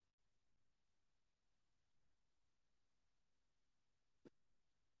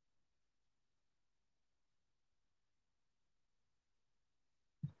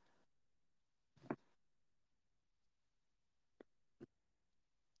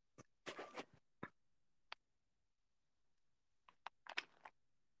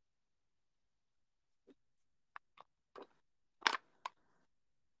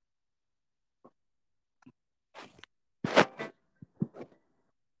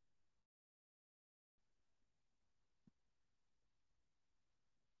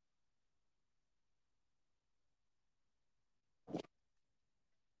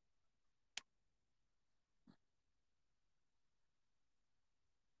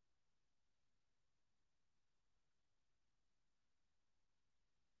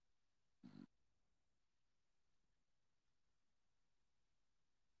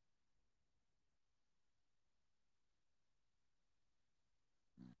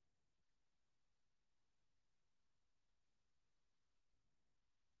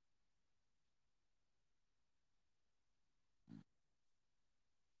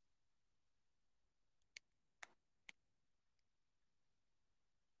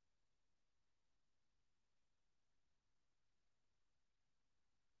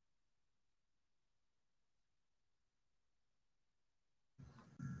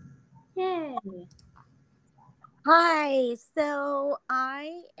Yay. Hi, so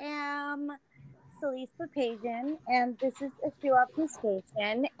I am Celeste Papazian, and this is a shoe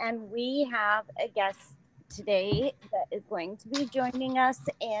obfuscation, and we have a guest today that is going to be joining us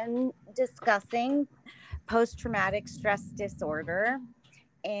in discussing post-traumatic stress disorder,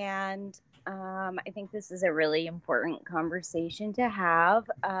 and I think this is a really important conversation to have.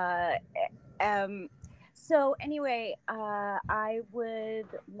 Um, so anyway, I would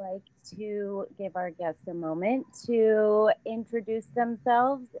like to give our guests a moment to introduce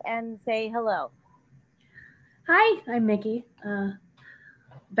themselves and say hello. Hi, I'm Miki,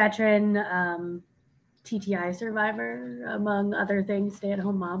 veteran TTI survivor, among other things, stay at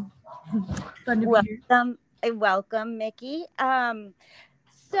home mom. Fun to be here. Welcome, Mickey.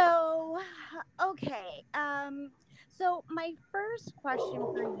 So okay. So my first question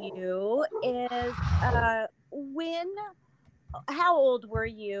for you is, when how old were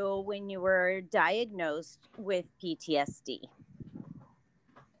you when you were diagnosed with PTSD?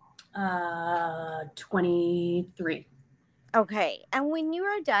 23. Okay. And when you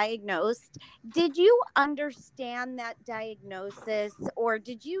were diagnosed, did you understand that diagnosis, or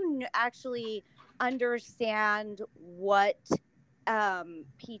did you actually understand what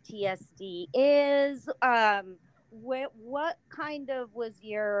PTSD is? What kind of was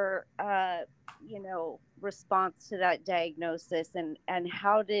your response to that diagnosis, and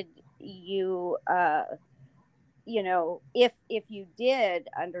how did you if you did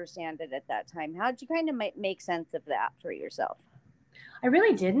understand it at that time, how did you kind of make sense of that for yourself? I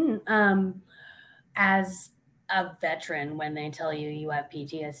really didn't. As a veteran, when they tell you you have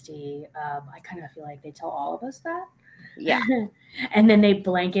PTSD, I kind of feel like they tell all of us that. Yeah. And then they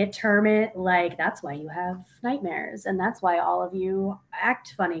blanket term it like that's why you have nightmares, and that's why all of you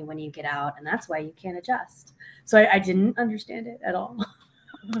act funny when you get out, and that's why you can't adjust. So I didn't understand it at all.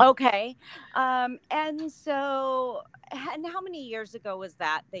 Okay. And how many years ago was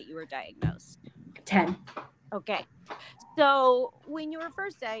that you were diagnosed? 10. Okay. So when you were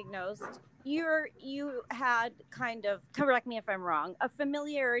first diagnosed, you had, kind of, correct me if I'm wrong, a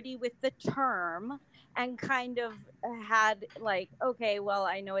familiarity with the term, and kind of had, like, okay, well,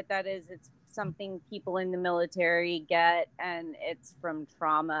 I know what that is. It's something people in the military get, and it's from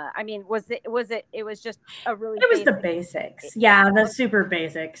trauma. I mean, it was just a really It was the basic. basics. Yeah. Yeah, the super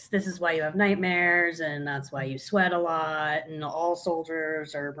basics. This is why you have nightmares, and that's why you sweat a lot, and all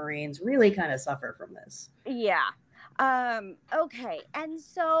soldiers or Marines really kind of suffer from this. Yeah. Okay. And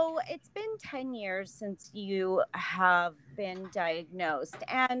so it's been 10 years since you have been diagnosed.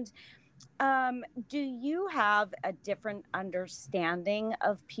 And do you have a different understanding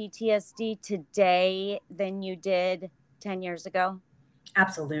of PTSD today than you did 10 years ago?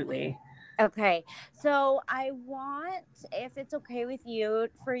 Absolutely. Okay. So I want, if it's okay with you,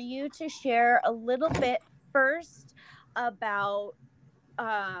 for you to share a little bit first about,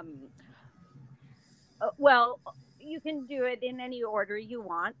 um, well, you can do it in any order you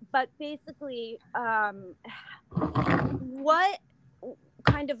want, but basically, what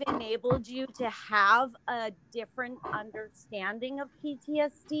kind of enabled you to have a different understanding of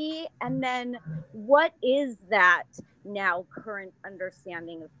PTSD? And then what is that now current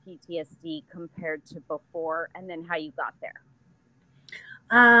understanding of PTSD compared to before? And then how you got there?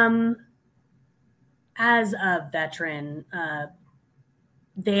 Um, as a veteran,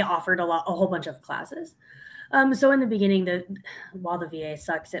 they offered a whole bunch of classes. So in the beginning, while the VA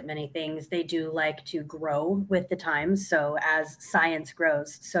sucks at many things, they do like to grow with the times. So as science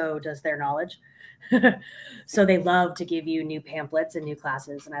grows, so does their knowledge. So they love to give you new pamphlets and new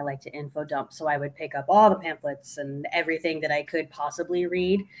classes, and I like to info dump. So I would pick up all the pamphlets and everything that I could possibly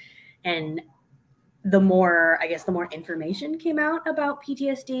read. And I guess, the more information came out about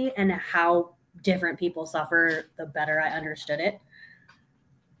PTSD and how different people suffer, the better I understood it.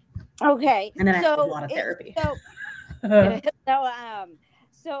 Okay. And then I did a lot of therapy. So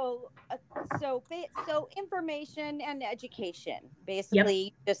so so information and education, Yep.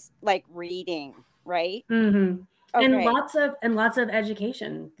 basically, just like reading, right? Hmm. And Okay. lots of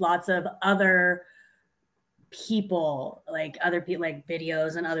education, lots of other people, like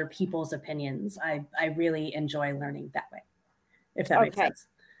videos and other people's opinions. I really enjoy learning that way, if that makes Okay. sense.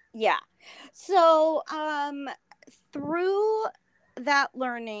 Yeah. So through that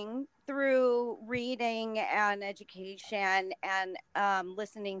learning, through reading and education, and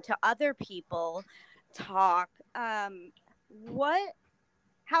listening to other people talk, what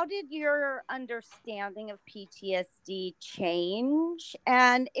how did your understanding of PTSD change?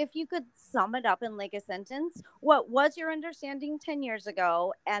 And if you could sum it up in, like, a sentence, what was your understanding 10 years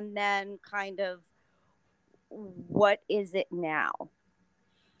ago? And then, kind of, what is it now?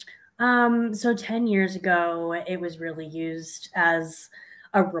 So 10 years ago, it was really used as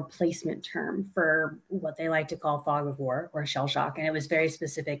a replacement term for what they like to call fog of war or shell shock, and it was very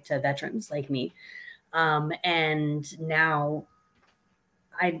specific to veterans like me. And now,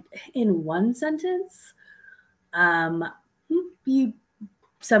 I, in one sentence, um, you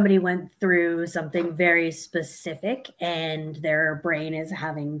somebody went through something very specific and their brain is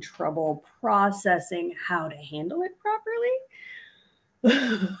having trouble processing how to handle it properly.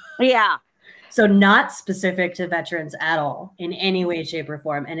 Yeah. So not specific to veterans at all in any way, shape, or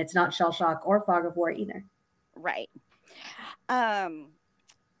form. And it's not shell shock or fog of war either. Right. Um,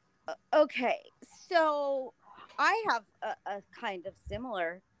 okay. So I have a kind of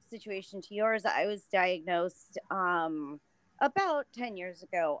similar situation to yours. I was diagnosed about 10 years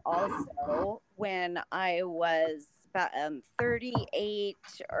ago, also, when I was about 38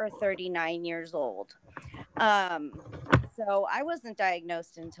 or 39 years old. So I wasn't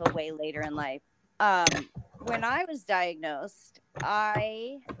diagnosed until way later in life. When I was diagnosed,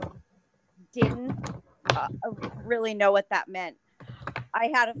 I didn't really know what that meant.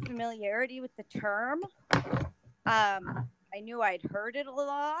 I had a familiarity with the term. I knew I'd heard it a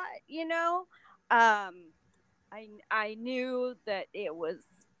lot, you know. I knew that it was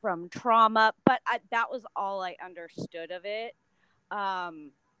from trauma, but that was all I understood of it.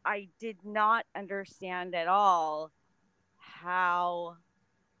 I did not understand at all how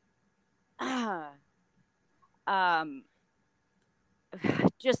um,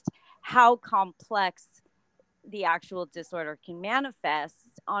 just how complex the actual disorder can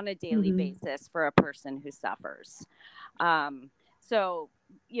manifest on a daily basis for a person who suffers. So,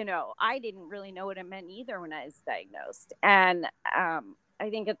 I didn't really know what it meant either when I was diagnosed. And I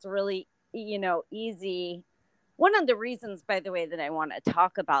think it's really, easy. One of the reasons, by the way, that I want to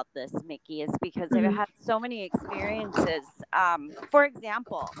talk about this, Miki, is because I've had so many experiences. For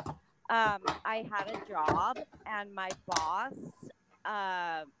example, I had a job and my boss,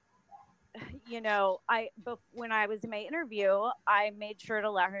 when I was in my interview, I made sure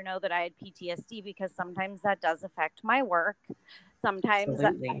to let her know that I had PTSD because sometimes that does affect my work. Sometimes,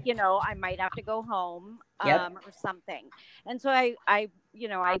 Absolutely. I might have to go home Yep. or something. And so I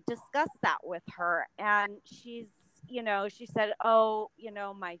discussed that with her, and she said, "Oh,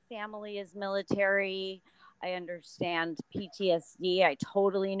 my family is military. I understand PTSD. I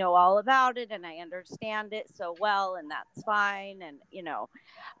totally know all about it, and I understand it so well, and that's fine." And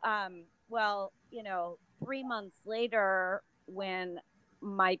well, 3 months later, when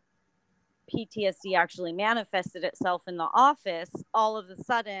my PTSD actually manifested itself in the office, all of a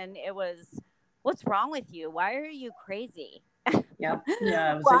sudden it was, "What's wrong with you? Why are you crazy? Yep.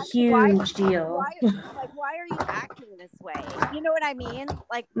 Yeah, it was a why huge deal. why are you acting this way?" You know what I mean?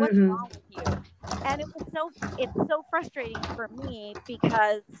 Like, what's Mm-hmm. wrong with you? And it's so frustrating for me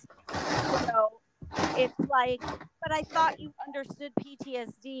because, it's like, but I thought you understood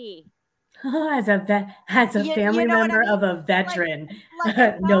PTSD. As a You family know what I member mean? of a Like, veteran, I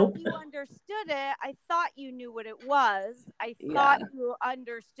thought nope. you understood it. I thought you knew what it was. I Yeah, thought you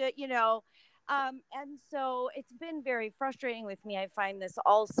understood, and so it's been very frustrating with me. I find this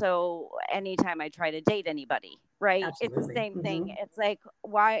also anytime I try to date anybody, right? It's the absolutely. same thing. Mm-hmm. It's like,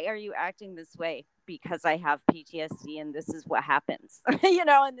 why are you acting this way? Because I have PTSD and this is what happens, and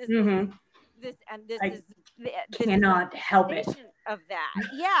Mm-hmm. this and this I is this is a cannot help it. manifestation of that.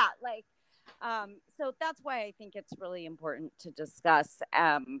 Yeah, like, so that's why I think it's really important to discuss,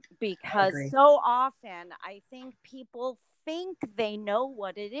 I because agree. so often I think people think they know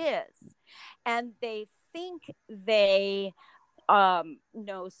what it is, and they think they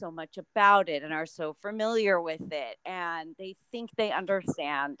know so much about it and are so familiar with it, and they think they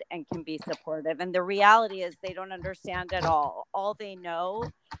understand and can be supportive. And the reality is they don't understand at all. All they know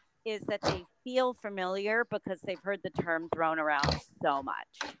is that they feel familiar because they've heard the term thrown around so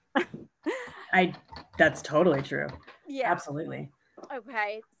much. I That's totally true. Yeah. Absolutely.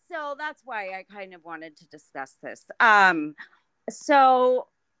 Okay. So that's why I kind of wanted to discuss this. So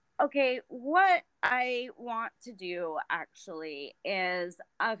okay, what I want to do actually is,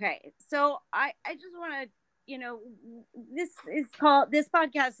 okay. So I just want to, this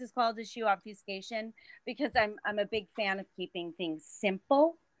podcast is called Issue Obfuscation because I'm a big fan of keeping things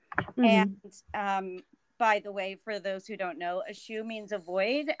simple. And Mm-hmm. by the way, for those who don't know, eschew means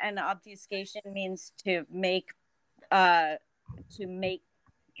avoid, and obfuscation means uh, to make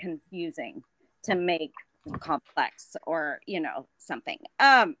confusing, to make complex, or something.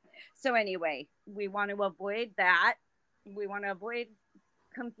 So anyway, we want to avoid that. We want to avoid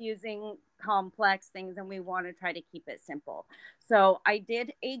confusing complex things, and we want to try to keep it simple. So I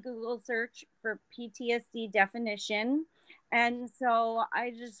did a Google search for PTSD definition, And so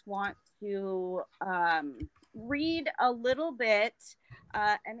I just want to read a little bit.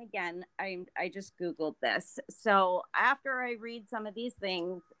 And again, I just Googled this. So after I read some of these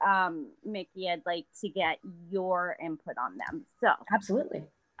things, Miki, I'd like to get your input on them. So, Absolutely.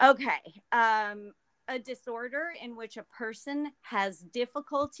 okay. A disorder in which a person has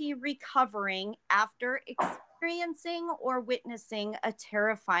difficulty recovering after experiencing or witnessing a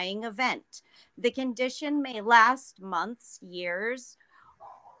terrifying event. The condition may last months, years,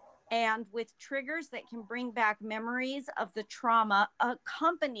 and with triggers that can bring back memories of the trauma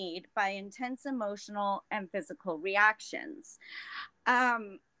accompanied by intense emotional and physical reactions.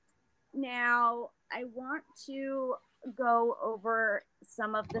 Now, I want to go over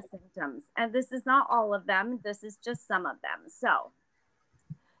some of the symptoms, and this is not all of them, this is just some of them. So,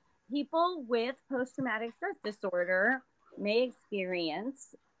 people with post traumatic stress disorder may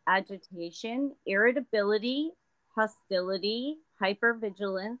experience agitation, irritability, hostility,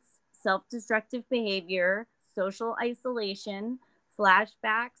 hypervigilance, self destructive behavior, social isolation,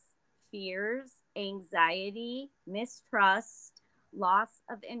 flashbacks, fears, anxiety, mistrust, loss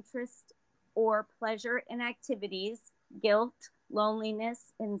of interest or pleasure in activities, guilt,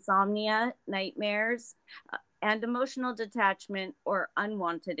 loneliness, insomnia, nightmares, and emotional detachment or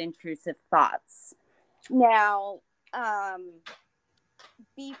unwanted intrusive thoughts. Now,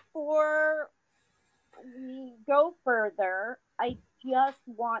 before we go further, I just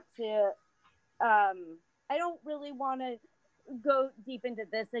want to, I don't really want to go deep into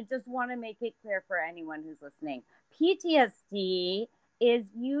this. I just want to make it clear for anyone who's listening. PTSD is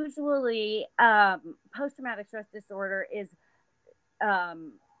usually, post traumatic stress disorder is a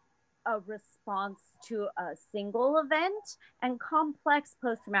response to a single event, and complex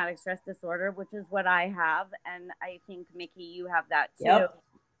post traumatic stress disorder, which is what I have, and I think Miki, you have that too. Yep.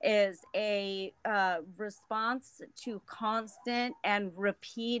 Is a response to constant and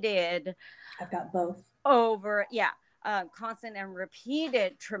repeated. I've got both. Constant and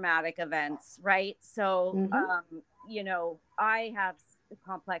repeated traumatic events, right? So, I have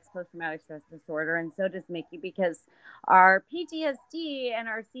complex post-traumatic stress disorder, and so does Miki, because our PTSD and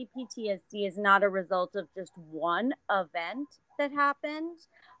our CPTSD is not a result of just one event that happened.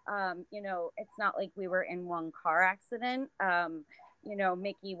 It's not like we were in one car accident.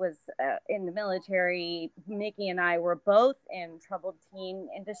 Miki was in the military. Miki and I were both in troubled teen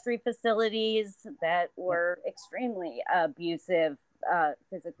industry facilities that were extremely abusive,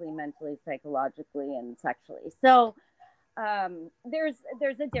 physically, mentally, psychologically, and sexually. So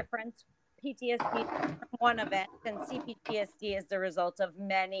there's a difference. PTSD is one event, and CPTSD is the result of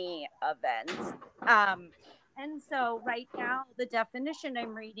many events. And so right now, the definition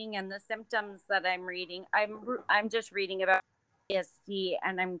I'm reading and the symptoms that I'm reading, I'm just reading about PTSD,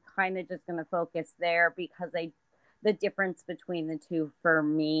 and I'm kind of just going to focus there because the difference between the two for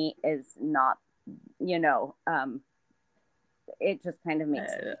me is not, it just kind of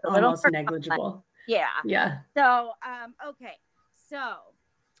makes it a little almost negligible. Yeah. Yeah. So, okay. So,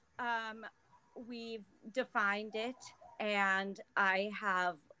 we've defined it, and I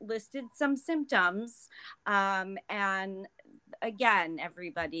have listed some symptoms. And again,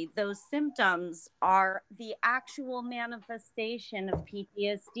 everybody, those symptoms are the actual manifestation of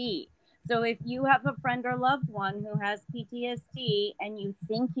PTSD. So if you have a friend or loved one who has PTSD and you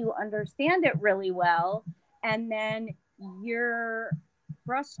think you understand it really well, and then you're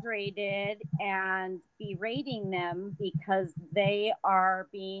frustrated and berating them because they are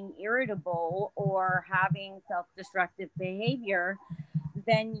being irritable or having self-destructive behavior,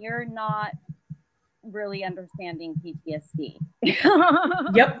 then you're not really understanding PTSD.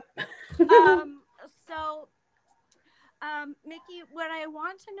 Yep. So, Miki, what I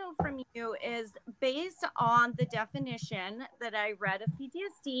want to know from you is, based on the definition that I read of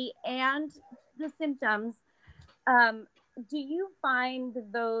PTSD and the symptoms, do you find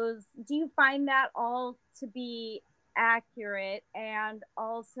that all to be accurate? And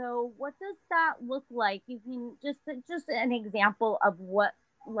also, what does that look like? You can just an example of what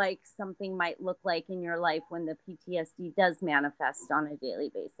like something might look like in your life when the PTSD does manifest on a daily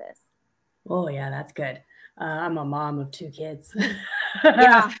basis. Oh yeah, that's good. I'm a mom of 2 kids.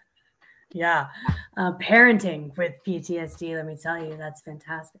 Yeah. Yeah. Parenting with PTSD, let me tell you, that's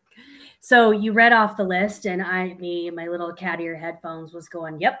fantastic. So you read off the list, and my little cat ear headphones was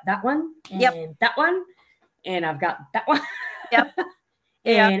going, yep, that one, and Yep. that one, and I've got that one. Yep.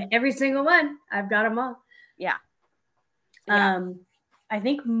 And every single one, I've got them all. Yeah. I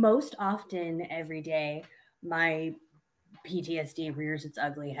think most often every day, my PTSD rears its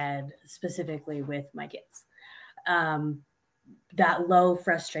ugly head, specifically with my kids. That low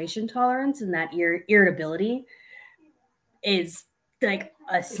frustration tolerance and that irritability is like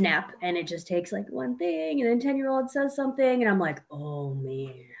a snap, and it just takes like one thing, and then 10-year-old says something, and I'm like, oh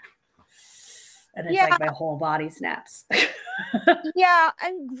man. And it's Yeah, like my whole body snaps. yeah,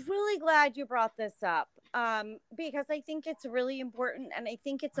 I'm really glad you brought this up, because I think it's really important, and I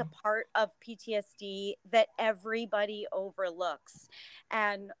think it's a part of PTSD that everybody overlooks.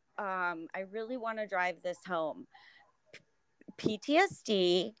 And I really want to drive this home.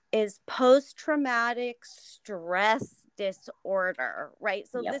 PTSD is post traumatic stress disorder, right?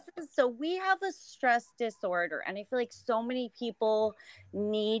 Yep. So we have a stress disorder, and I feel like so many people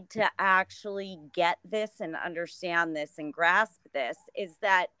need to actually get this and understand this and grasp this, is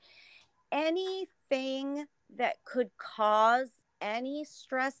that anything that could cause any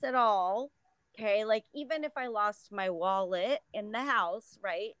stress at all, okay, like even if I lost my wallet in the house,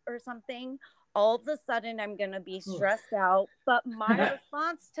 right, or something, all of a sudden I'm going to be stressed out, but my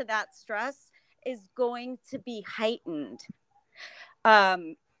response to that stress is going to be heightened.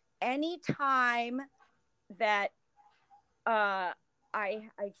 Anytime that uh I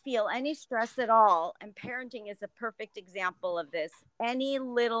feel any stress at all, and parenting is a perfect example of this. Any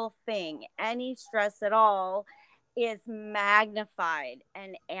little thing, any stress at all is magnified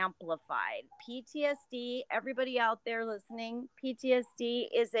and amplified. PTSD, everybody out there listening, PTSD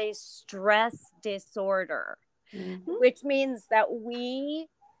is a stress disorder, Mm-hmm. which means that we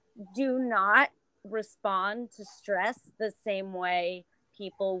do not respond to stress the same way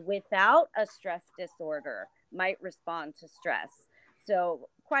people without a stress disorder might respond to stress. So,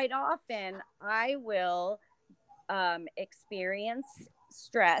 quite often, I will experience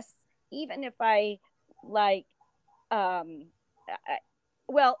stress, even if I like, um, I,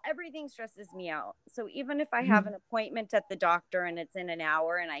 well, everything stresses me out. So even if I have an appointment at the doctor and it's in an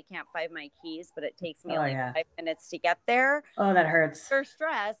hour and I can't find my keys, but it takes me Oh only yeah. 5 minutes to get there, Oh, that hurts. or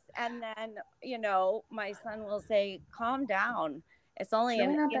stress. And then, my son will say, calm down, it's It's only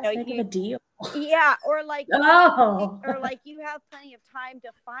really not that big of you, a deal. yeah, or like Oh. you have plenty of time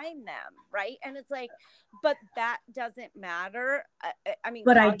to find them, right? And it's like, but that doesn't matter. I mean,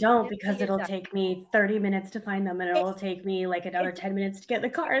 But I don't, cognitively because it it'll does. take me 30 minutes to find them, and it, it'll take me like another it, 10 minutes to get in the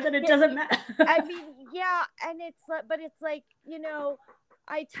car, then it it, doesn't matter. I mean, yeah, and it's like, but it's like,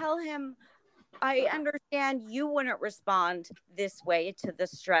 I tell him, I understand you wouldn't respond this way to the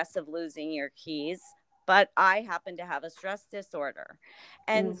stress of losing your keys, but I happen to have a stress disorder.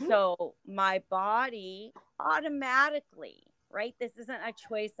 And Mm-hmm. so my body automatically, right? This isn't a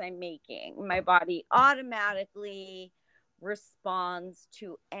choice I'm making. My body automatically responds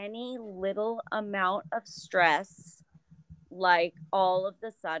to any little amount of stress, like all of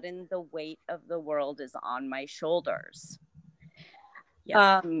a sudden the weight of the world is on my shoulders.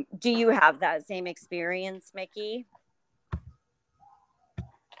 Yep. Do you have that same experience, Miki?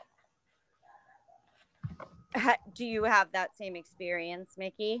 Do you have that same experience,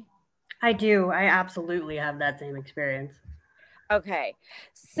 Miki? I do. I absolutely have that same experience. Okay.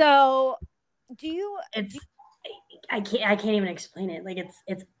 So, do you do It's I can't even explain it. Like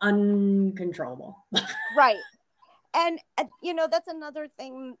it's uncontrollable. right. And that's another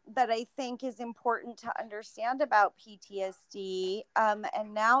thing that I think is important to understand about PTSD.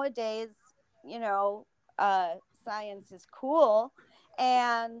 And nowadays, you know, science is cool,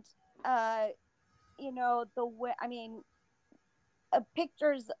 and the way, I mean,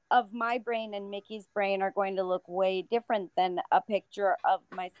 pictures of my brain and Mickey's brain are going to look way different than a picture of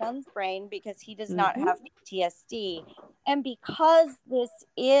my son's brain, because he does not Mm-hmm. have PTSD. And because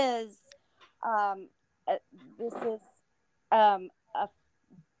um, uh, this is a,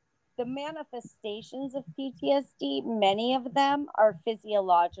 the manifestations of PTSD, many of them are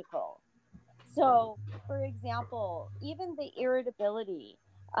physiological. So, for example, even the irritability,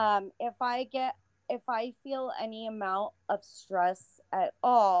 if I feel any amount of stress at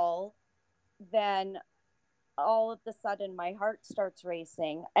all, then all of a sudden my heart starts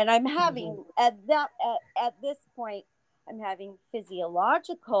racing, and I'm Mm-hmm. having at this point, I'm having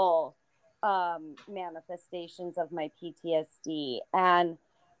physiological manifestations of my PTSD. And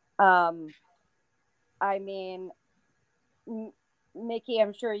um, I mean, Mickey,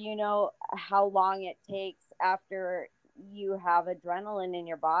 I'm sure you know how long it takes after you have adrenaline in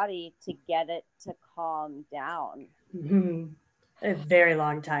your body to get it to calm down. Mm-hmm. A very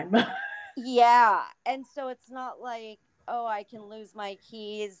long time. Yeah. And so it's not like, oh, I can lose my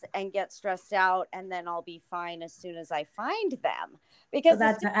keys and get stressed out and then I'll be fine as soon as I find them. But Because as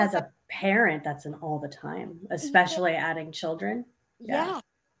that's soon as as a parent, that's an all the time, yeah, especially adding children. Yeah. yeah.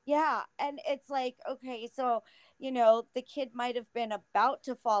 Yeah. And it's like, okay, so, the kid might have been about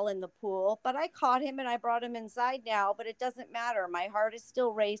to fall in the pool, but I caught him and I brought him inside now, but it doesn't matter. My heart is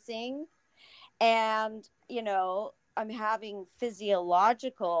still racing. And, I'm having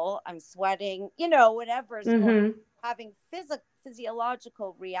physiological, I'm sweating, you know, whatever's going, Mm-hmm. having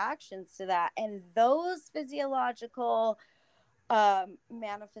physiological reactions to that. And those physiological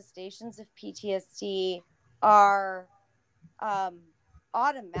manifestations of PTSD are um,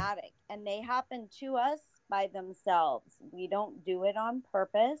 automatic, and they happen to us by themselves. We don't do it on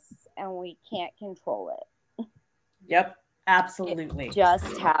purpose, and we can't control it. Yep. It Absolutely.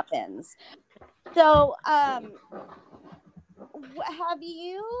 just happens. So, have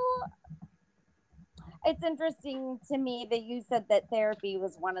you? It's interesting to me that you said that therapy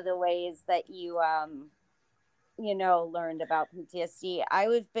was one of the ways that you know, learned about PTSD.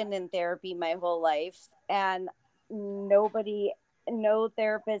 I've been in therapy my whole life, and nobody, no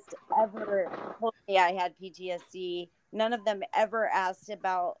therapist ever told me I had PTSD. None of them ever asked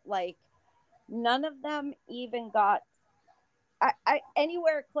about, like, none of them even got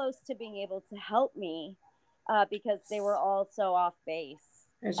anywhere close to being able to help me because they were all so off base.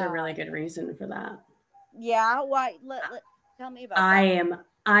 There's a really good reason for that. Yeah, why? Tell me about I that. am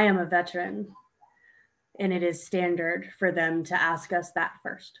I am a veteran, and it is standard for them to ask us that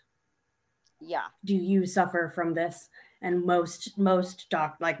first. Yeah, Do you suffer from this? And most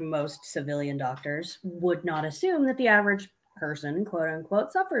civilian doctors would not assume that the average person, quote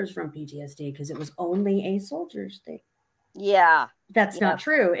unquote, suffers from PTSD because it was only a soldier's thing. yeah, That's yeah. not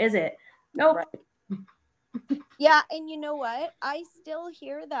true, is it? Nope. Right. Yeah, and you know what? I still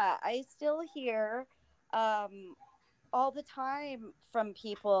hear that. I still hear um all the time from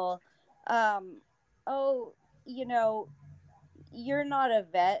people, um, oh, you know, you're not a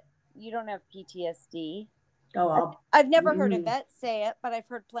vet, you don't have PTSD. Oh, I've never heard a vet say it, but I've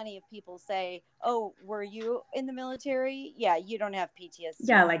heard plenty of people say, oh, were you in the military? Yeah, you don't have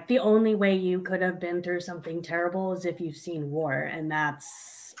yeah, PTSD. like the only way you could have been through something terrible is if you've seen war, and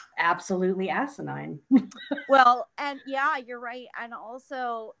that's absolutely asinine. Well, and yeah, you're right. And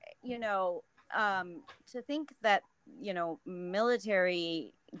also, you know, to think that, you know,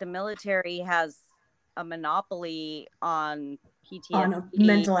 the military has a monopoly on On a PTSD.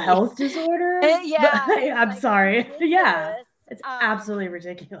 mental health disorder? Yeah, it's I'm like sorry. Yeah, ridiculous. it's Um, absolutely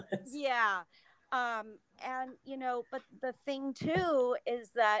ridiculous. yeah. And you know, but the thing too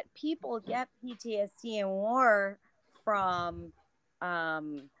is that people get PTSD in war from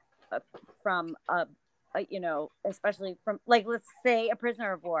um uh, from you know, especially from, like, let's say a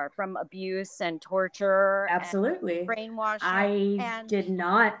prisoner of war, from abuse and torture and Absolutely. brainwashing I and did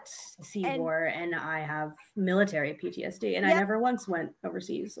not see and war, and I have military PTSD, and I yep. never once went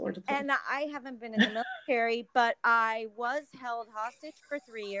overseas or deployed. And I haven't been in the military, but I was held hostage for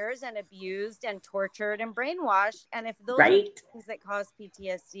 3 years and abused and tortured and brainwashed. And if those are Right? things that cause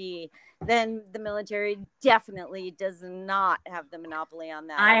PTSD, then the military definitely does not have the monopoly on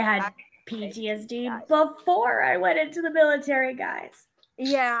that. I And had I PTSD that. before I went into the military, guys.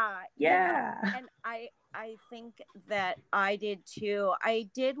 Yeah, you know, Yeah. and I think that I did too. I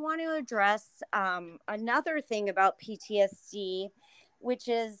did want to address another thing about PTSD, which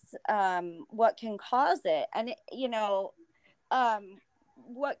is what can cause it. And you know,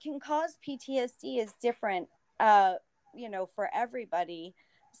 what can cause PTSD is different, uh, you know, for everybody.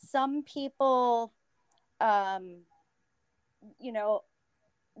 Some people, um, you know,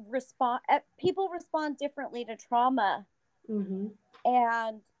 people respond differently to trauma. Mm-hmm.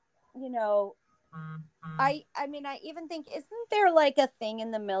 And, you know, I mean, I even think, isn't there like a thing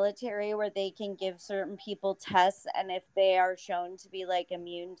in the military where they can give certain people tests, and if they are shown to be like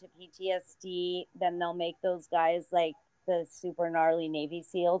immune to PTSD, then they'll make those guys like the super gnarly Navy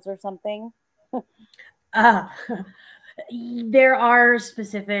SEALs or something? Uh, there are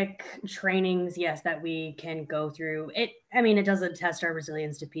specific trainings, yes, that we can go through. I mean, it doesn't test our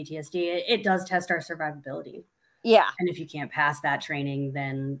resilience to PTSD. It does test our survivability. Yeah. And if you can't pass that training,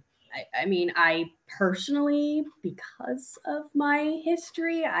 then I mean, I personally, because of my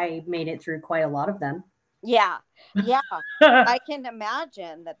history, I made it through quite a lot of them. Yeah. Yeah. I can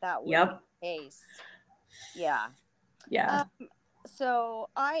imagine that that would be Yep. the case. Yeah. Yeah. Um, so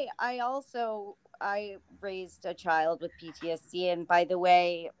I raised a child with PTSD, and by the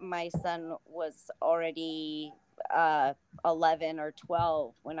way, my son was already uh 11 or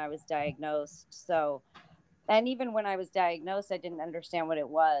 12 when I was diagnosed. So, and even when I was diagnosed, I didn't understand what it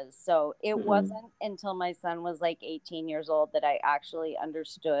was. So it Mm-mm. wasn't until my son was like 18 years old that I actually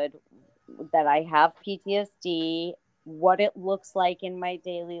understood that I have PTSD, what it looks like in my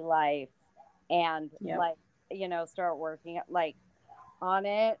daily life, and Yep. like, you know, start working like on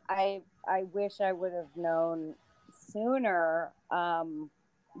it. I wish I would have known sooner,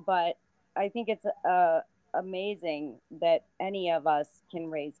 but I think it's amazing that any of us can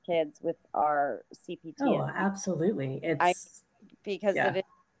raise kids with our Oh, CPTSD. absolutely. I It's, because yeah. it is,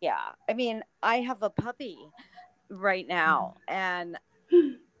 yeah. I mean, I have a puppy right now, and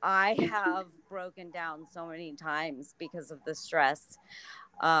I have broken down so many times because of the stress.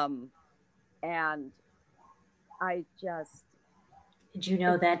 Um, and I just, Did you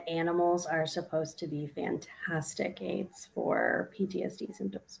know that animals are supposed to be fantastic aids for PTSD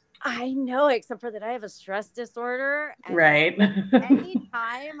symptoms? I know, except for that I have a stress disorder, and Right.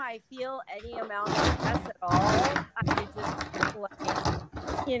 anytime I feel any amount of stress at all, I just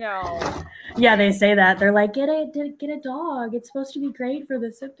like, you know, Yeah, it, they say that. They're like, get a dog. It's supposed to be great for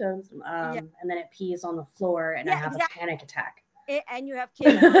the symptoms. yeah, And then it pees on the floor and I yeah, have a exactly. panic attack. And you have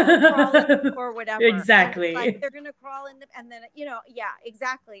kids crawling or whatever, and it's like Exactly. they're gonna crawl in the, and then yeah,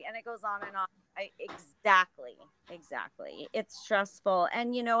 exactly, and it goes on and on. Exactly. It's stressful,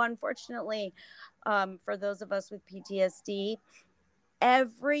 and unfortunately, for those of us with PTSD,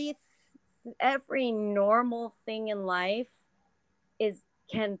 every every normal thing in life is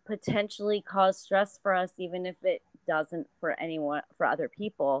can potentially cause stress for us, even if it doesn't for anyone, for other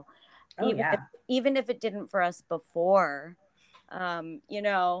people, Oh, even if yeah. even if it didn't for us before. um you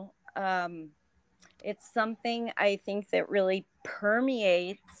know um it's something I think that really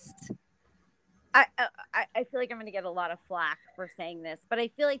permeates. I feel like I'm going to get a lot of flack for saying this, but I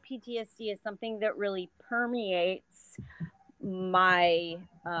feel like PTSD is something that really permeates my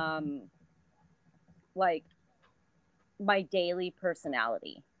like my daily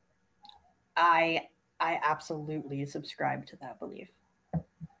personality. I I absolutely subscribe to that belief.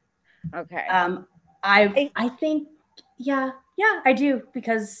 Okay. Um, I I, I think, yeah, I do,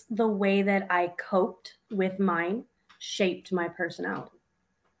 because the way that I coped with mine shaped my personality.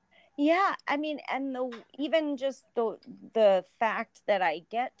 yeah, I mean, and the even just the fact that I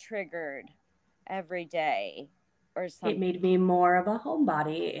get triggered every day or It something. made me more of a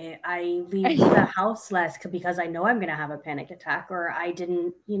homebody. I leave the house less because I know I'm going to have a panic attack, or I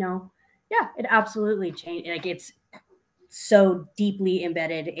didn't, yeah, it absolutely changed. Like, it's so deeply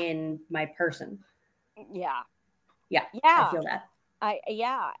embedded in my person. Yeah. Yeah, I Yeah. feel that.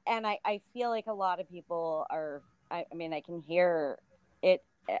 And I feel like a lot of people are. I mean, I can hear it.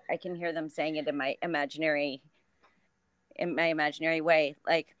 I can hear them saying it in my imaginary way.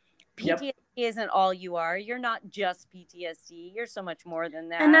 Like, Yep. PTSD isn't all you are. You're not just PTSD. You're so much more than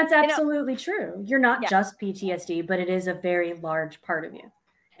And that. that's absolutely true. You're not Yeah. just PTSD, but it is a very large part of you.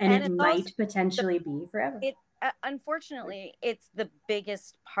 And And it it's also might potentially be forever. it. Unfortunately, it's the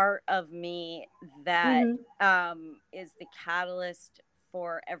biggest part of me that Hmm. is the catalyst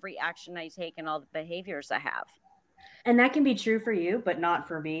for every action I take and all the behaviors I have. And that can be true for you, but not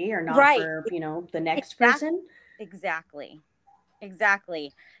for me, or not Right. for, the next Exactly. person. Exactly.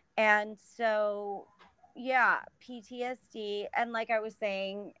 Exactly. And so, yeah, PTSD, and like I was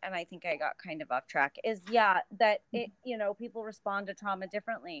saying, and I think I got kind of off track, is yeah, that people respond to trauma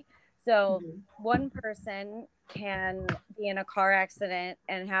differently. So Mhm. one person can be in a car accident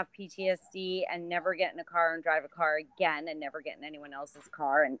and have PTSD and never get in a car and drive a car again and never get in anyone else's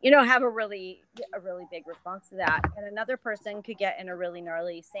car, and have a really big response to that. And another person could get in a really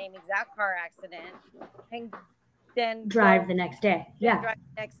gnarly same exact car accident and then Drive the next day. then Yeah. drive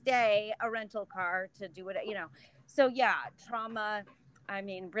the next day a rental car to do it. So yeah, trauma, I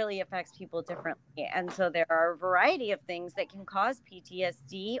mean, really affects people differently, and so there are a variety of things that can cause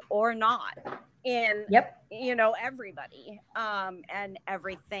PTSD or not in Yep. everybody, and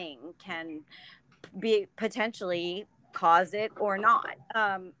everything can be potentially cause it or not.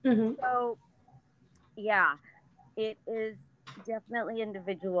 Hmm. So yeah, it is definitely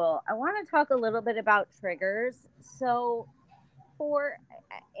individual. I want to talk a little bit about triggers. So for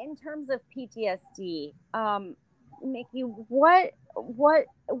in terms of PTSD, Miki, what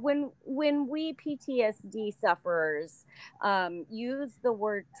when we PTSD sufferers use the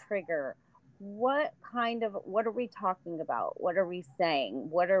word trigger, what are we talking about? What are we saying?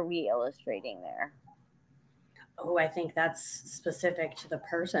 What are we illustrating there? Oh, I think that's specific to the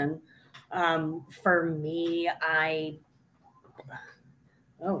person. For me,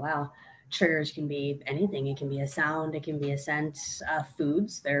 oh, wow. Triggers can be anything. It can be a sound, it can be a scent,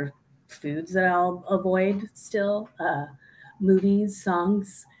 foods. There are foods that I'll avoid still, movies,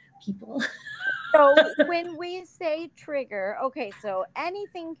 songs, people. So when we say trigger, okay, so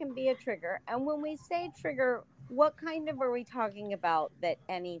anything can be a trigger. And when we say trigger, what kind of are we talking about that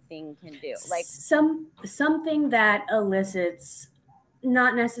anything can do? Like, Something that elicits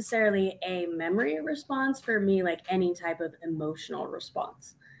not necessarily a memory response, for me, like any type of emotional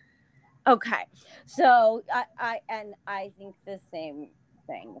response. okay, so I think the same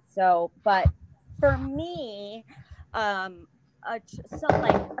thing. So, but for me, so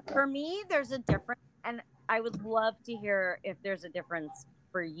like for me, there's a difference, and I would love to hear if there's a difference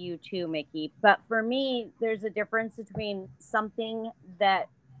for you too, Miki. But for me, there's a difference between something that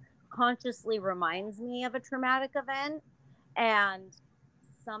consciously reminds me of a traumatic event and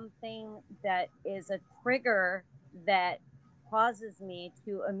something that is a trigger that causes me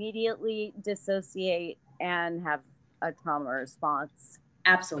to immediately dissociate and have a trauma response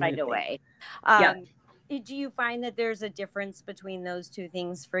right Absolutely. away. Yep. Do you find that there's a difference between those two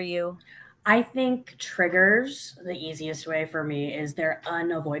things for you? I think triggers, the easiest way for me is they're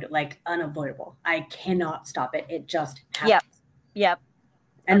unavoidable. I cannot stop it. It just Yep. happens. Yep.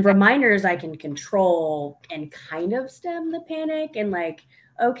 And Okay. reminders I can control and kind of stem the panic and like,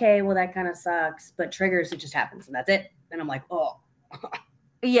 okay, well that kind of sucks, but triggers it just happens and that's it. And I'm like, oh,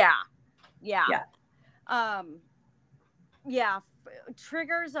 Yeah. Yeah. yeah. Um, yeah.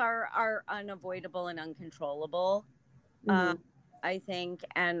 Triggers are unavoidable and uncontrollable. Uh, Hmm. I think,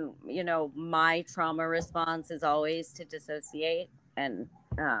 and my trauma response is always to dissociate, and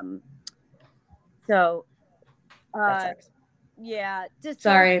um, so That uh, sucks. yeah,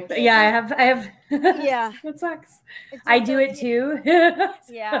 Sorry, but yeah, dissociating. I have. Yeah, It sucks. I do it dissociate. too.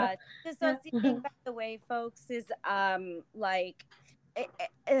 Yeah, Yeah. dissociating, by the way, folks, is like eh,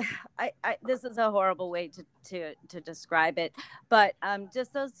 this is a horrible way to describe it, but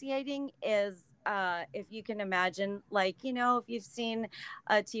dissociating is if you can imagine, like, if you've seen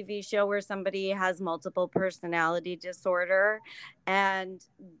a TV show where somebody has multiple personality disorder and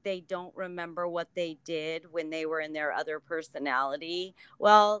they don't remember what they did when they were in their other personality.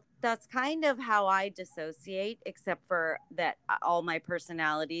 Well, that's kind of how I dissociate, except for that all my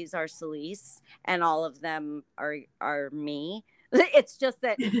personalities are Celise and all of them are me. It's just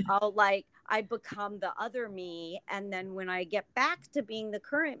that I become the other me, and then when I get back to being the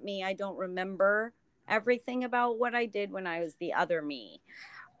current me, I don't remember everything about what I did when I was the other me.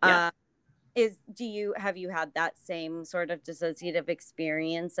 Yeah. Uh, have you had that same sort of dissociative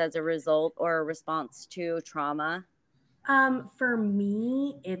experience as a result or a response to trauma? For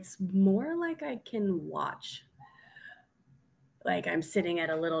me, it's more like I can watch. Like I'm sitting at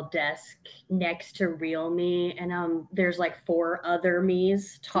a little desk next to real me, and there's like four other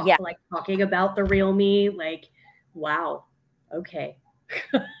me's Yeah, talking about the real me. Like, wow, okay,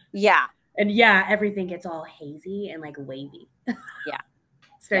 yeah, and yeah, everything gets all hazy and like wavy. yeah,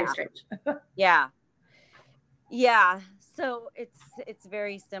 It's very yeah, strange. yeah. Yeah, so it's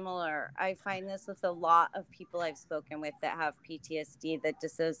very similar. I find this with a lot of people I've spoken with that have PTSD, that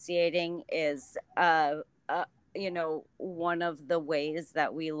dissociating is one of the ways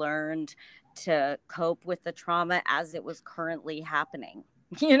that we learned to cope with the trauma as it was currently happening.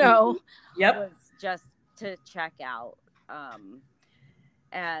 You Mhm. know, Yep. was just to check out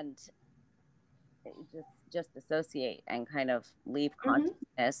and just dissociate and kind of leave Hmm.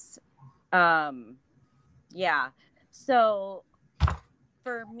 consciousness. Um yeah. So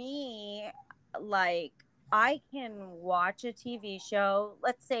for me, like, I can watch a TV show.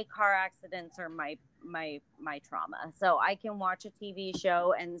 Let's say car accidents are my trauma. So I can watch a TV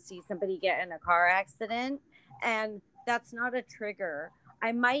show and see somebody get in a car accident, and that's not a trigger.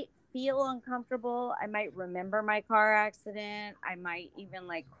 I might feel uncomfortable. I might remember my car accident. I might even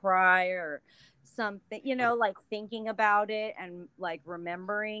like cry or something, like thinking about it and like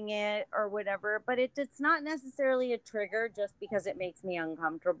remembering it or whatever, but it's not necessarily a trigger just because it makes me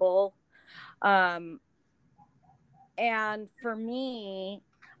uncomfortable. um and for me,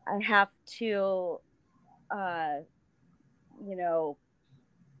 I have to uh you know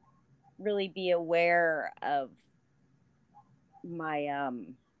really be aware of my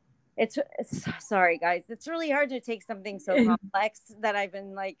it's sorry guys, it's really hard to take something so complex that I've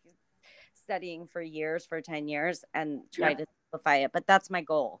been like studying for years, for 10 years, and try Yep. to simplify it, but that's my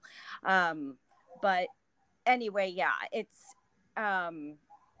goal. But anyway, yeah, it's um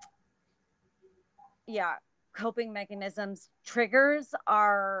yeah, coping mechanisms. Triggers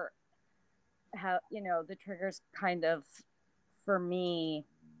are how, the triggers kind of, for me,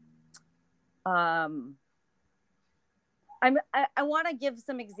 um I want to give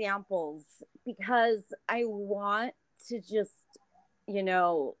some examples because I want to just,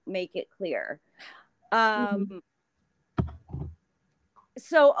 make it clear. Hmm. um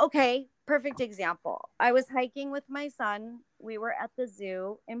So, okay, perfect example. I was hiking with my son. We were at the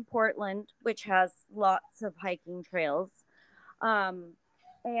zoo in Portland, which has lots of hiking trails. Um,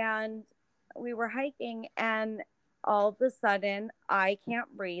 and we were hiking, and all of a sudden, I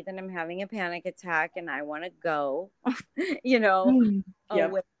can't breathe and I'm having a panic attack, and I want to go, you know, Mm.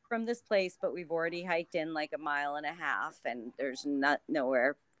 away Yep. from this place. But we've already hiked in like a mile and a half, and there's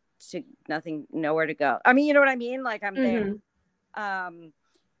nowhere nowhere to go. I mean, you know what I mean? Like I'm there. Mm-hmm.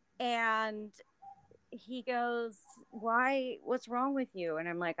 And he goes, what's wrong with you? And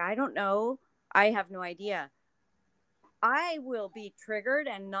I'm like, I don't know. I have no idea. I will be triggered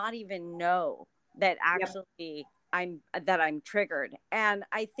and not even know that Yep. actually I'm triggered. And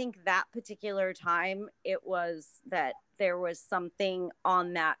I think that particular time it was that there was something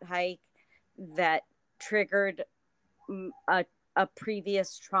on that hike that triggered a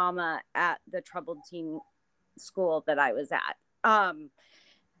previous trauma at the troubled teen school that I was at,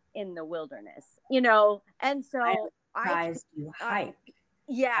 in the wilderness, and I'm so surprised you uh, hike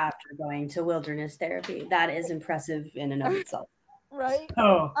yeah, after going to wilderness therapy. That is impressive in and of itself. right.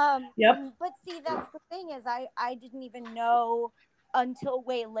 Oh, yep. But see, that's the thing is I didn't even know until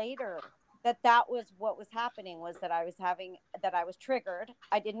way later that was what was happening, was that I was triggered.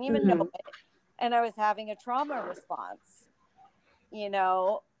 I didn't even know Mm-hmm. it, and I was having a trauma response.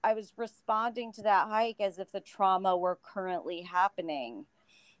 I was responding to that hike as if the trauma were currently happening,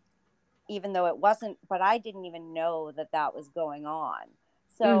 even though it wasn't, but I didn't even know that was going on.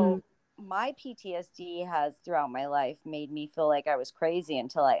 Mm-hmm. So my PTSD has throughout my life made me feel like I was crazy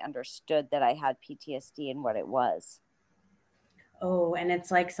until I understood that I had PTSD and what it was. Oh, and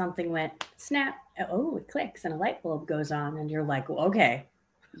it's like something went snap. Oh, it clicks and a light bulb goes on, and you're like, well, okay.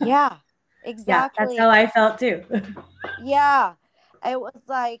 Yeah, Yeah, that's exactly. how I felt too. Yeah. It was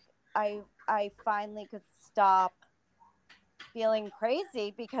like I finally could stop feeling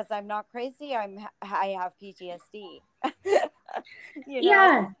crazy because I'm not crazy. I have PTSD. you know?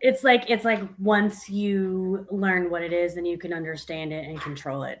 Yeah, it's like once you learn what it is, then you can understand it and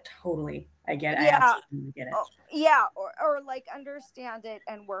control it. Totally. I get it. I Yeah. absolutely get it. Oh, yeah, or like understand it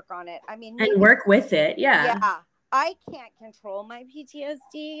and work on it. I mean, And maybe, work with it. Yeah. yeah, I can't control my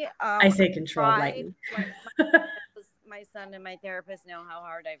PTSD. I I say controlled tried, lightly. like my son and my therapist know how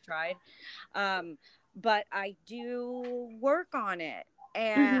hard I've tried. Um, but I do work on it.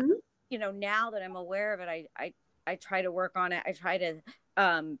 And Mhm. now that I'm aware of it, I try to work on it. I try to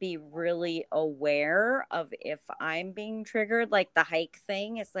be really aware of if I'm being triggered, like the hike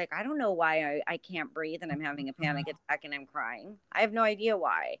thing. It's like I don't know why I can't breathe and I'm having a panic attack and I'm crying. I have no idea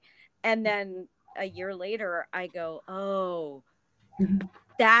why. And then a year later I go, oh, Mhm.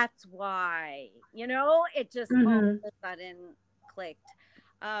 that's why. It just all Mhm. of a sudden clicked.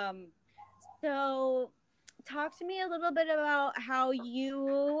 um so talk to me a little bit about how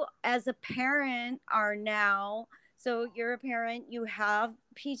you as a parent are now. So you're a parent, you have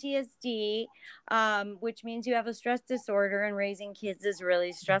PTSD, which means you have a stress disorder, and raising kids is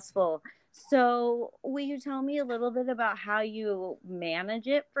really stressful. So will you tell me a little bit about how you manage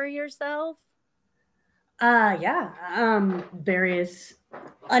it for yourself? Yeah. Various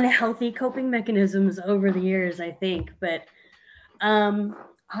unhealthy coping mechanisms over the years, I think, but um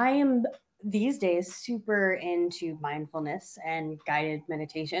I am these days super into mindfulness and guided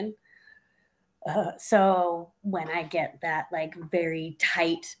meditation. So when I get that like very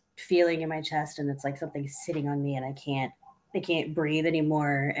tight feeling in my chest and it's like something sitting on me and I can't breathe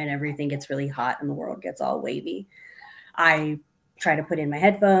anymore and everything gets really hot and the world gets all wavy, I try to put in my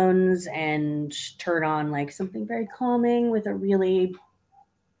headphones and turn on like something very calming with a really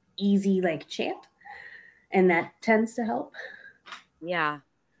easy like chant, and that tends to help. Yeah.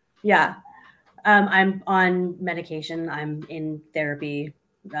 Yeah. I'm on medication. I'm in therapy,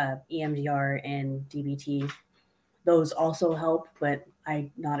 EMDR and DBT. Those also help, but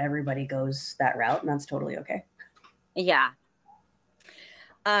I not everybody goes that route, and that's totally okay. Yeah.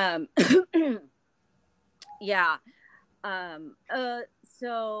 um yeah.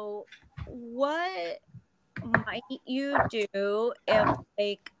 So what might you do if,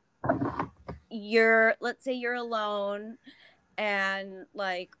 like, let's say you're alone, and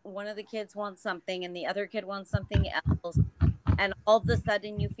like one of the kids wants something and the other kid wants something else, and all of a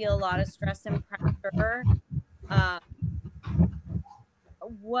sudden you feel a lot of stress and pressure. um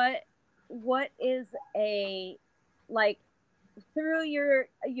what what is a like through your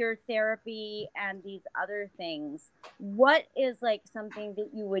therapy and these other things, what is like something that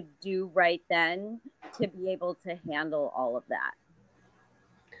you would do right then to be able to handle all of that,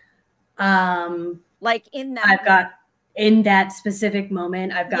 Um, like in that I've got in that specific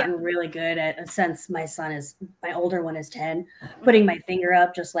moment, I've yeah. gotten really good at since my older one is 10, Mhm. putting my finger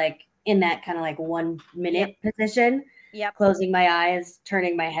up just like in that kind of like 1 minute Yep. position, Yep. closing my eyes,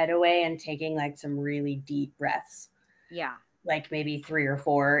 turning my head away, and taking like some really deep breaths, Yeah. like maybe 3 or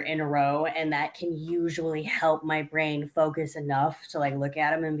 4 in a row. And that can usually help my brain focus enough to like look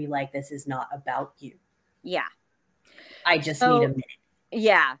at them and be like, this is not about you. Yeah. I just need a So minute.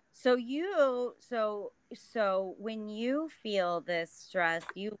 Yeah. So when you feel this stress,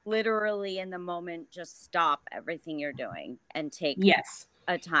 you literally in the moment just stop everything you're doing and take Yes.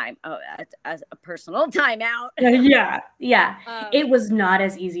 a time, a personal time out. Yeah. Yeah. um, It was not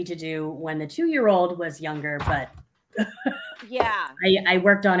as easy to do when the 2-year-old was younger, but yeah, I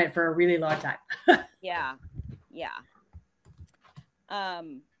worked on it for a really long time. yeah, yeah.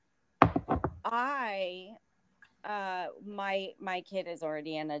 Um, I, my kid is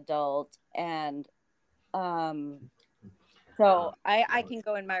already an adult, and um, so I can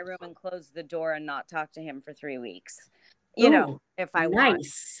go in my room and close the door and not talk to him for 3 weeks, Ooh, if I want.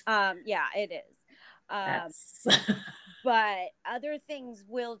 nice. Yeah, it is. Um, That's but other things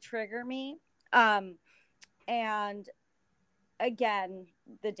will trigger me. Um, and again,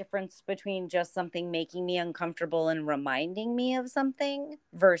 the difference between just something making me uncomfortable and reminding me of something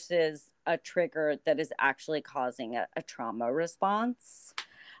versus a trigger that is actually causing a trauma response.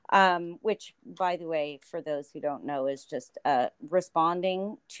 Which, by the way, for those who don't know, is just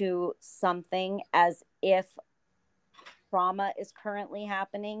responding to something as if trauma is currently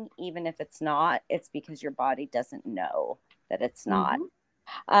happening, even if it's not. It's because your body doesn't know that it's not.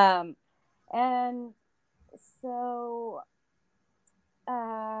 mhm. Um, and so,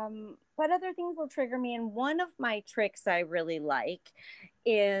 but other things will trigger me. And one of my tricks I really like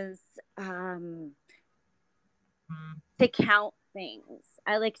is to count things.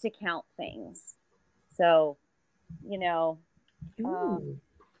 I like to count things. So, you know, uh, Ooh.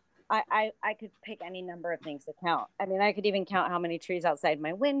 I could pick any number of things to count. I mean, I could even count how many trees outside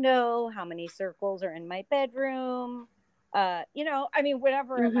my window, how many circles are in my bedroom. I mean,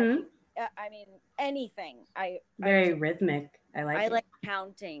 whatever it might. Mhm. I mean, anything. Very rhythmic. I like I it. like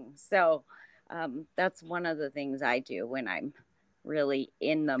counting. So, that's one of the things I do when I'm really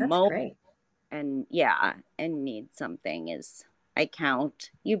in the That's moment great. and yeah, and need something is I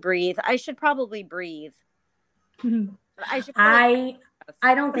count. You breathe. I should probably breathe. I should probably I practice.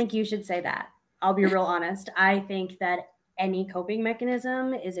 I don't think you should say that. I'll be real honest. I think that any coping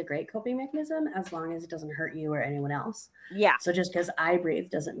mechanism is a great coping mechanism as long as it doesn't hurt you or anyone else. Yeah. So just because I breathe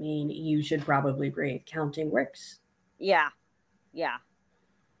doesn't mean you should probably breathe. Counting works. Yeah. Yeah.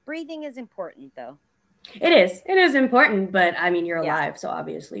 Breathing is important though. It is. It is important, but I mean, you're Yeah. alive, so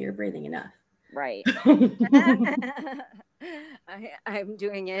obviously you're breathing enough. Right. I'm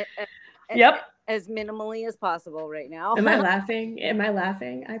doing it Yep. as minimally as possible right now. Am I laughing? Am I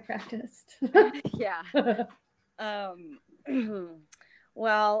laughing? I practiced. Yeah. Um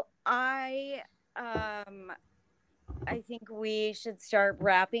well, um I think we should start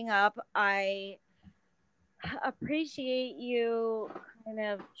wrapping up. I appreciate you kind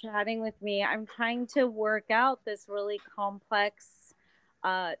of chatting with me. I'm trying to work out this really complex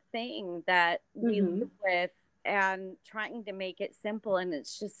thing that we hmm live with and trying to make it simple. And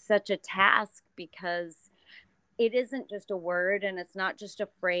it's just such a task because it isn't just a word and it's not just a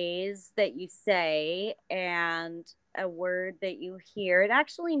phrase that you say and a word that you hear. It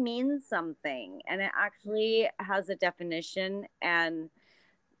actually means something and it actually has a definition and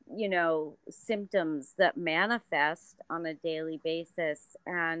symptoms that manifest on a daily basis.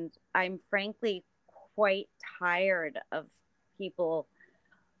 And I'm frankly quite tired of people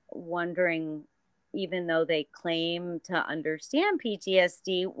wondering, even though they claim to understand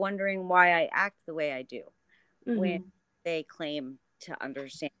PTSD, wondering why I act the way I do when hmm they claim to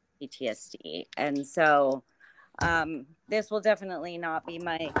understand PTSD. And so this will definitely not be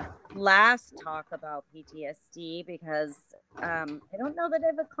my last talk about PTSD because I don't know that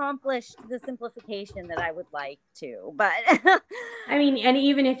I've accomplished the simplification that I would like to. But I mean, and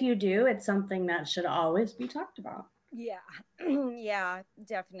even if you do, it's something that should always be talked about. yeah, yeah,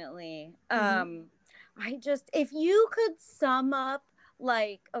 definitely. hmm If you could sum up,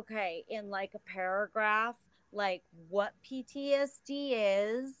 like, okay, in like a paragraph, like what PTSD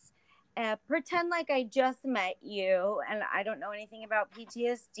is, pretend like I just met you and I don't know anything about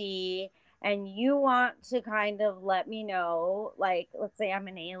PTSD, and you want to kind of let me know, like, let's say I'm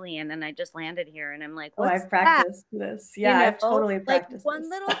an alien and I just landed here and I'm like, Oh, what's I've that? practiced this. Yeah, I've totally Like practiced one this.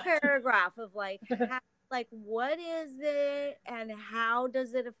 little paragraph of like what is it and how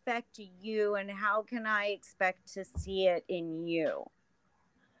does it affect you and how can I expect to see it in you?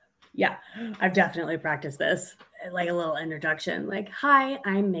 Yeah, I've definitely practiced this. Like a little introduction, like, "Hi,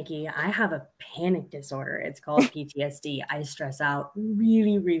 I'm Miki. I have a panic disorder. It's called PTSD. I stress out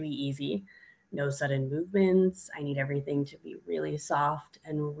really, really easy. No sudden movements. I need everything to be really soft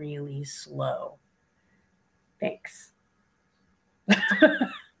and really slow. Thanks."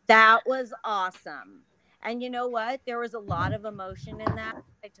 That was awesome. And you know what? There was a lot of emotion in that.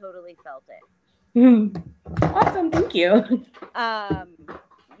 I totally felt it. Awesome. Thank you.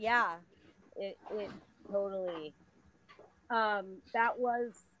 Yeah, it totally, that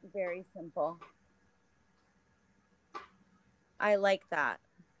was very simple. I like that.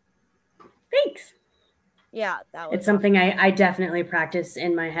 Thanks. Yeah, that was It's awesome. something I definitely practice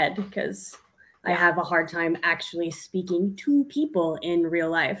in my head because I Yeah, have a hard time actually speaking to people in real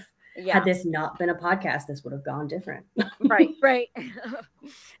life. Had yeah, this not been a podcast, this would have gone different. right, right.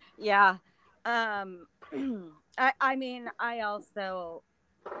 Yeah. Um, I mean, I also,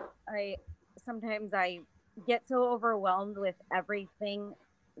 I sometimes I get so overwhelmed with everything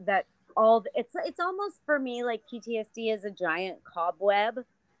that it's almost for me like PTSD is a giant cobweb,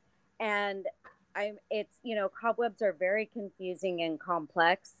 and I'm it's cobwebs are very confusing and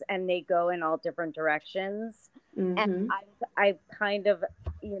complex, and they go in all different directions, and Mm-hmm. I kind of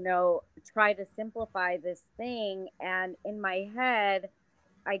try to simplify this thing, and in my head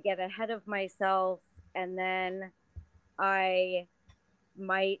I get ahead of myself, and then I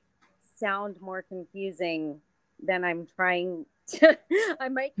might sound more confusing than I'm trying to. I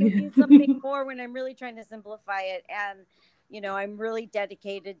might confuse something more when I'm really trying to simplify it. And, I'm really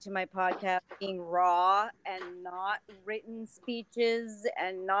dedicated to my podcast being raw and not written speeches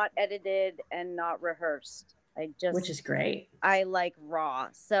and not edited and not rehearsed. Which is great. I like raw.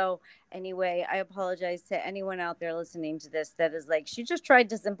 So anyway, I apologize to anyone out there listening to this that is like, she just tried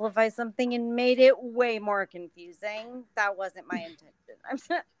to simplify something and made it way more confusing. That wasn't my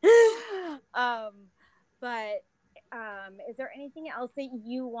intention. um, but is there anything else that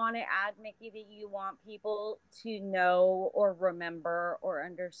you want to add, Miki, that you want people to know or remember or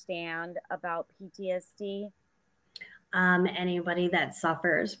understand about PTSD? Anybody that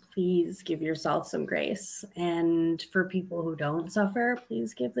suffers, please give yourself some grace. And for people who don't suffer,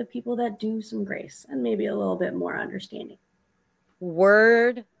 please give the people that do some grace and maybe a little bit more understanding.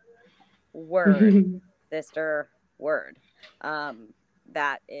 Word, word, sister, word. Um,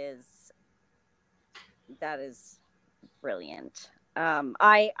 that is that is brilliant. I'm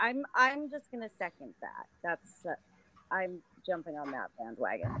just gonna second that. I'm jumping on that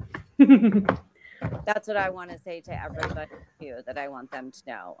bandwagon. That's what I want to say to everybody too, that I want them to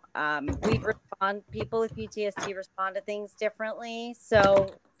know. People with PTSD respond to things differently. So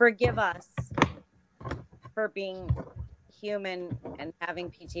forgive us for being human and having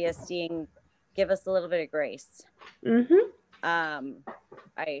PTSD, and give us a little bit of grace. Mm-hmm. Um,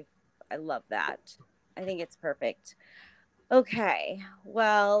 I I love that. I think it's perfect. Okay.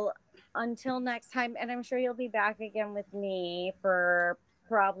 Well, until next time, and I'm sure you'll be back again with me for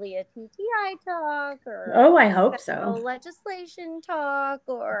probably a TTI talk or Oh, I hope so. federal legislation talk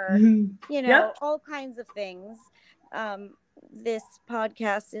or, Yep. all kinds of things. This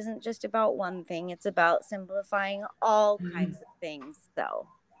podcast isn't just about one thing, it's about simplifying all kinds of things. So,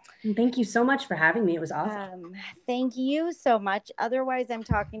 Thank you so much for having me. It was awesome. thank you so much. Otherwise, I'm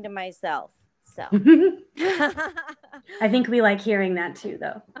talking to myself. So, I think we like hearing that too,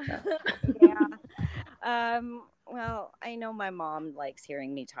 though. So. yeah. Well, I know my mom likes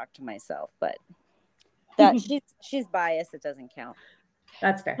hearing me talk to myself, but that she's biased. It doesn't count.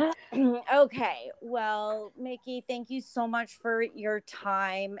 That's fair. Okay. Well, Miki, thank you so much for your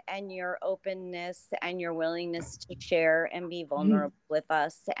time and your openness and your willingness to share and be vulnerable with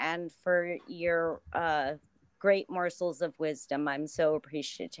us, and for your great morsels of wisdom. I'm so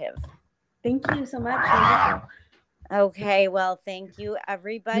appreciative. Thank you so much. Wonderful. Okay, well, thank you,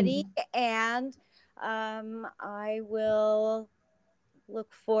 everybody. And I will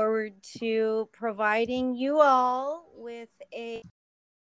look forward to providing you all with a